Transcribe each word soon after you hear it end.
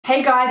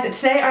Hey guys,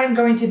 today I'm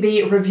going to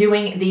be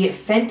reviewing the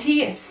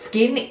Fenty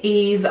Skin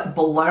Ease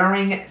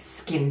Blurring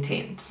Skin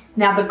Tint.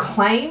 Now the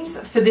claims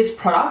for this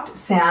product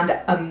sound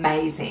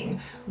amazing.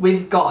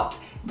 We've got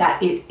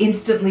that it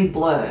instantly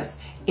blurs,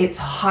 it's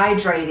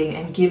hydrating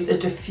and gives a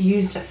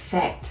diffused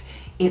effect,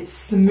 it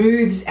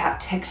smooths out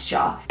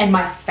texture, and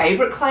my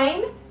favorite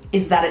claim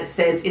is that it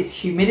says it's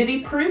humidity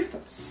proof,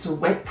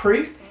 sweat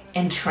proof,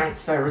 and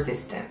transfer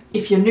resistant.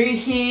 If you're new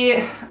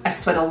here, I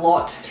sweat a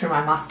lot through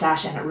my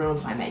mustache and it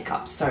ruins my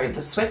makeup. So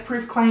the sweat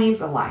proof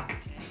claims are like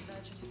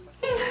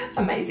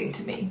amazing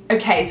to me.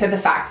 Okay, so the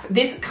facts.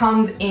 This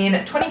comes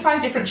in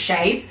 25 different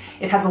shades.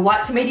 It has a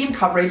light to medium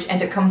coverage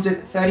and it comes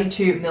with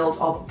 32 mils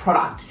of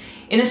product.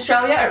 In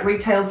Australia, it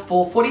retails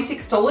for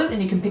 $46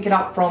 and you can pick it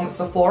up from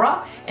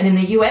Sephora, and in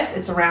the US,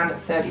 it's around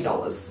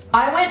 $30.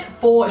 I went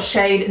for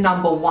shade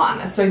number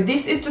 1. So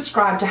this is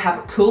described to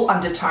have cool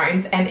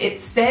undertones and it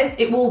says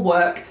it will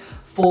work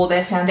for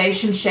their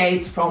foundation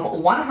shades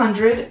from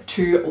 100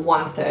 to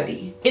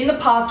 130. In the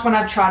past, when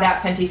I've tried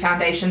out Fenty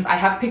foundations, I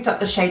have picked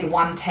up the shade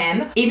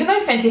 110. Even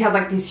though Fenty has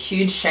like this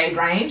huge shade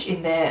range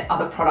in their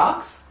other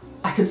products,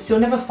 I could still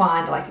never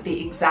find like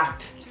the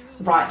exact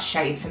right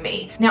shade for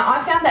me. Now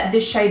I found that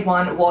this shade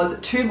 1 was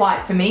too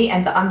light for me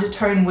and the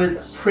undertone was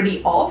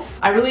pretty off.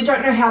 I really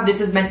don't know how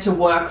this is meant to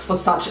work for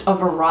such a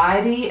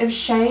variety of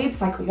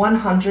shades, like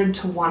 100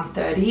 to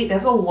 130.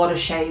 There's a lot of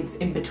shades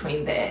in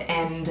between there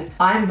and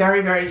I'm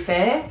very, very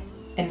fair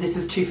and this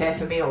was too fair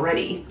for me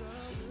already.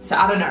 So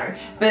I don't know.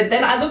 But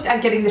then I looked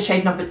at getting the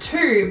shade number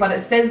 2, but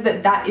it says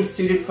that that is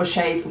suited for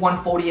shades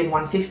 140 and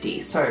 150,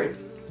 so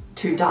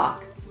too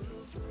dark.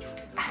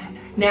 I don't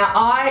know. Now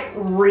I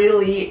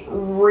really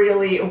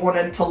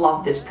wanted to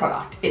love this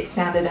product. It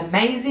sounded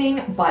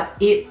amazing, but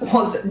it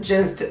was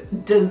just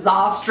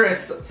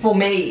disastrous for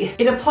me.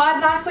 It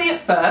applied nicely at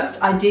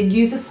first. I did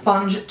use a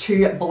sponge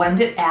to blend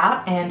it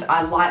out and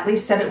I lightly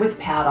set it with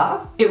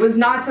powder. It was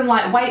nice and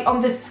lightweight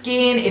on the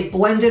skin, it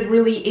blended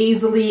really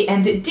easily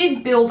and it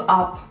did build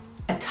up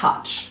a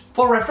touch.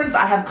 For reference,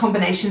 I have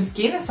combination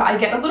skin, so I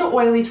get a little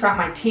oily throughout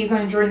my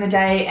T-zone during the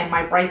day and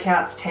my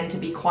breakouts tend to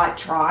be quite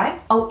dry.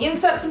 I'll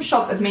insert some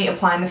shots of me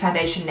applying the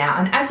foundation now,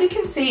 and as you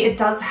can see, it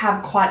does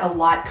have quite a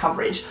light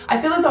coverage. I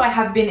feel as though I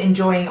have been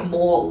enjoying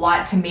more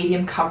light to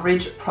medium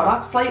coverage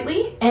products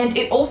lately, and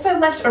it also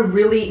left a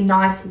really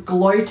nice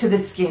glow to the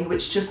skin,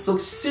 which just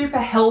looked super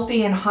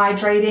healthy and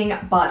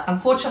hydrating, but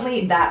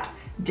unfortunately that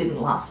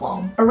didn't last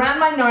long. Around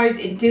my nose,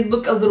 it did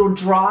look a little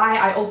dry.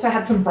 I also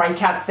had some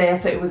breakouts there,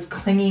 so it was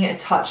clinging a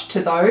touch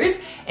to those.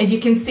 And you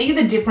can see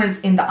the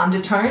difference in the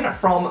undertone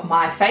from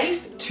my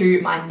face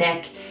to my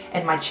neck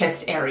and my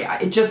chest area.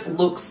 It just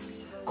looks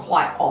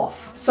quite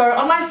off. So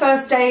on my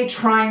first day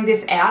trying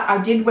this out,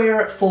 I did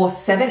wear it for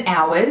 7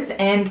 hours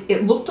and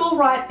it looked all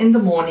right in the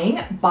morning,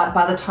 but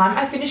by the time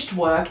I finished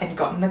work and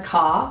got in the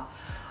car,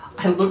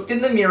 I looked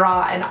in the mirror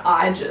and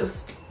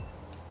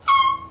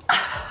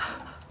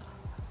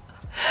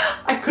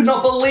I could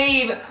not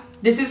believe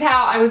this is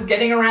how I was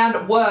getting around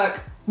at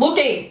work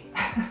looking.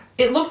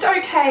 It looked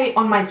okay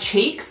on my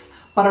cheeks,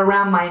 but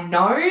around my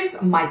nose,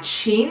 my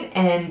chin,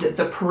 and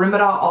the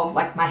perimeter of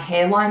like my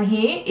hairline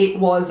here, it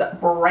was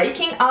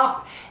breaking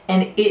up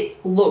and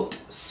it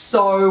looked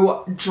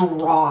so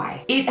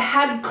dry. It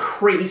had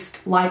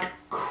creased like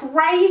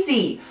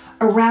crazy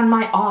around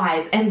my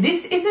eyes, and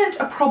this isn't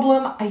a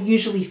problem I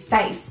usually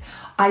face.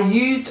 I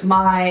used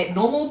my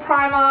normal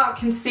primer,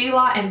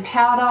 concealer, and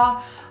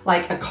powder,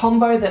 like a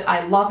combo that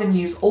I love and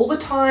use all the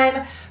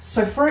time.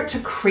 So for it to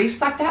crease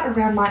like that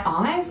around my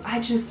eyes,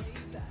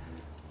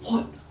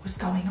 what was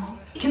going on?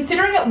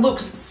 Considering it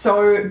looks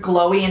so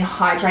glowy and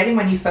hydrating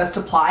when you first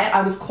apply it,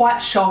 I was quite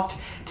shocked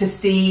to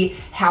see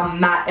how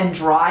matte and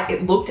dry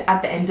it looked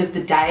at the end of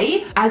the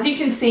day. As you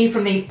can see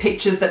from these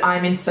pictures that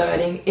I'm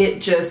inserting, it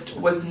just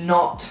was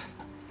not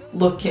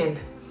looking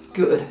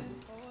good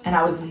and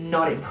I was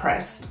not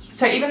impressed.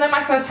 So even though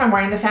my first time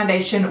wearing the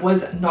foundation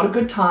was not a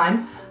good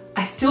time,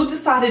 I still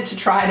decided to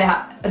try it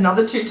out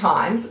another 2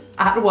 times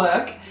at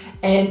work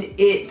and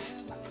it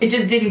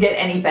just didn't get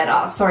any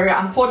better. So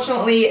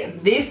unfortunately,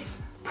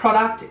 this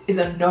product is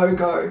a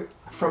no-go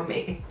from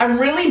me. I'm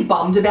really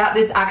bummed about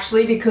this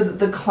actually because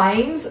the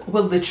claims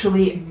were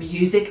literally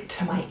music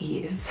to my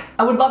ears.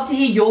 I would love to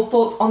hear your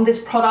thoughts on this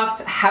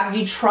product. Have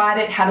you tried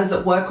it? How does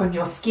it work on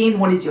your skin?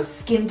 What is your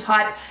skin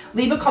type?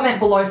 Leave a comment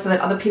below so that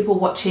other people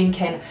watching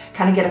can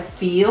kind of get a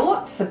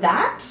feel for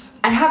that.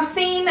 I have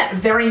seen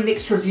very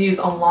mixed reviews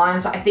online,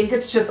 so I think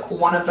it's just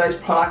one of those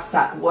products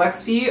that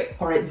works for you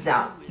or it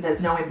don't.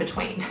 There's no in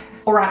between.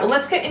 Alright, well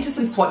let's get into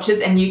some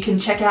swatches and you can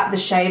check out the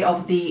shade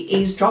of the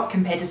Eaze Drop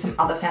compared to some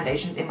other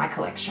foundations in my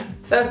collection.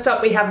 First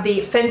up we have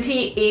the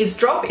Fenty Eaze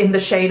Drop in the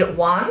shade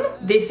 1.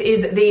 This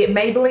is the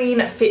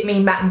Maybelline Fit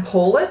Me Matte and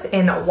Poreless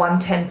in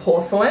 110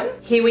 Porcelain.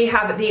 Here we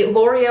have the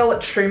L'Oreal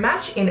True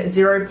Match in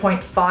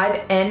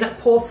 0.5N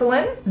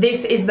Porcelain.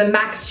 This is the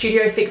MAC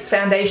Studio Fix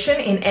Foundation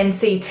in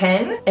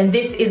NC10. And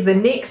this is the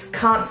NYX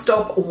Can't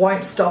Stop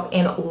Won't Stop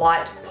in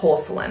Light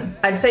Porcelain.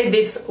 I'd say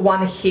this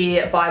one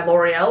here by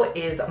L'Oreal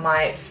is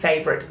my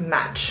favorite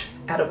match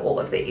out of all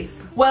of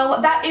these.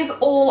 Well, that is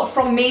all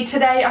from me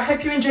today. I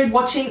hope you enjoyed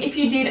watching. If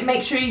you did,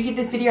 make sure you give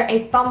this video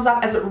a thumbs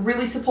up as it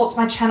really supports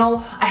my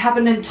channel. I have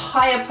an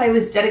entire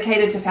playlist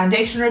dedicated to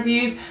foundation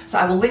reviews, so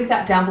I will link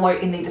that down below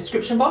in the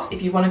description box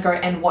if you want to go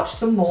and watch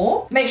some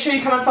more. Make sure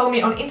you come and follow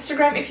me on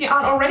Instagram if you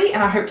aren't already,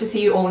 and I hope to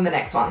see you all in the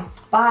next one.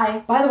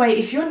 Bye. By the way,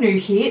 if you're new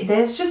here,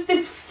 there's just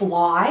this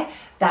fly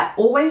that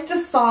always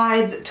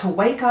decides to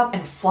wake up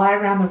and fly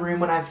around the room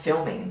when I'm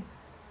filming.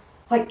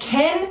 Like,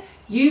 can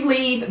you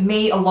leave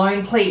me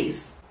alone,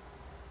 please?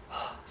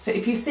 So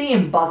if you see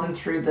him buzzing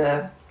through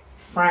the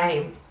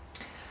frame,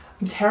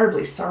 I'm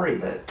terribly sorry,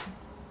 but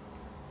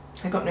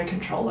I got no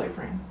control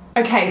over him.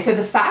 Okay, so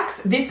the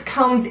facts, this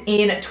comes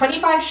in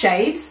 25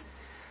 shades.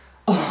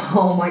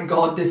 Oh my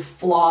God, this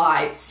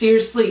fly,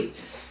 seriously.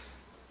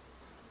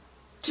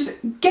 Just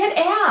get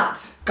out,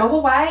 go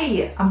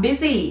away, I'm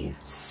busy.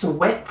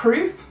 Sweat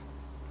proof?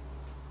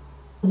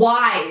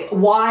 Why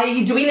are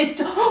you doing this?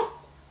 Oh,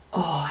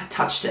 I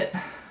touched it.